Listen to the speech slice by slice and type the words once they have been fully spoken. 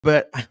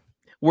but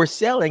we're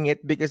selling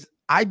it because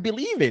I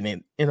believe in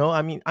it.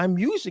 I mean, I'm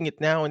using it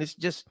now, and it's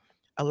just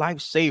a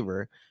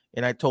lifesaver.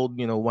 And I told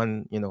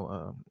one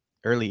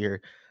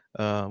earlier,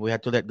 we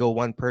had to let go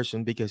one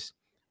person because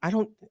I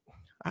don't.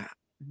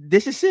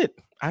 This is it.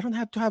 I don't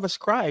have to have a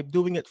scribe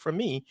doing it for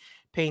me,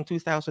 paying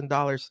 $2,000,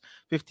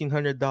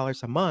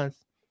 $1,500 a month,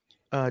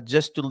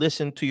 just to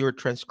listen to your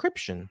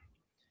transcription.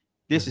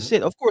 This is Hmm.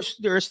 it. Of course,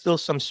 there are still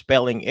some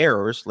spelling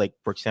errors, like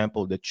for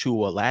example, the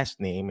Chua last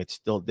name, it's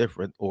still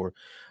different. Or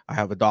I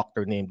have a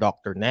doctor named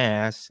Dr.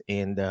 Nas,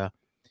 and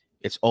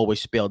it's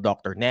always spelled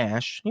Dr.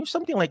 Nash,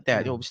 something like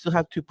that. We still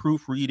have to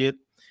proofread it.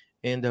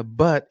 And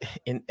but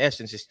in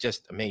essence, it's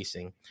just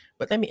amazing.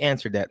 But let me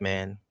answer that,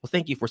 man. Well,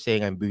 thank you for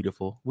saying I'm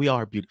beautiful. We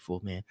are beautiful,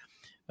 man.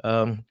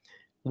 Um,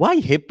 why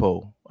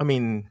hippo? I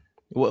mean,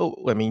 well,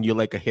 I mean, you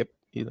like a hip?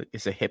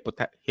 It's a hippo.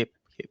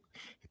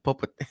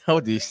 How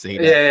do you say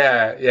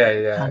that?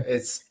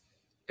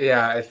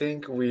 Yeah. I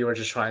think we were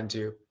just trying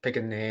to pick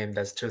a name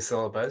that's two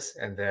syllables,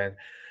 and then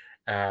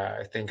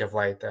think of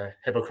like the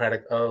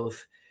Hippocratic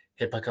Oath,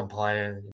 HIPAA compliant,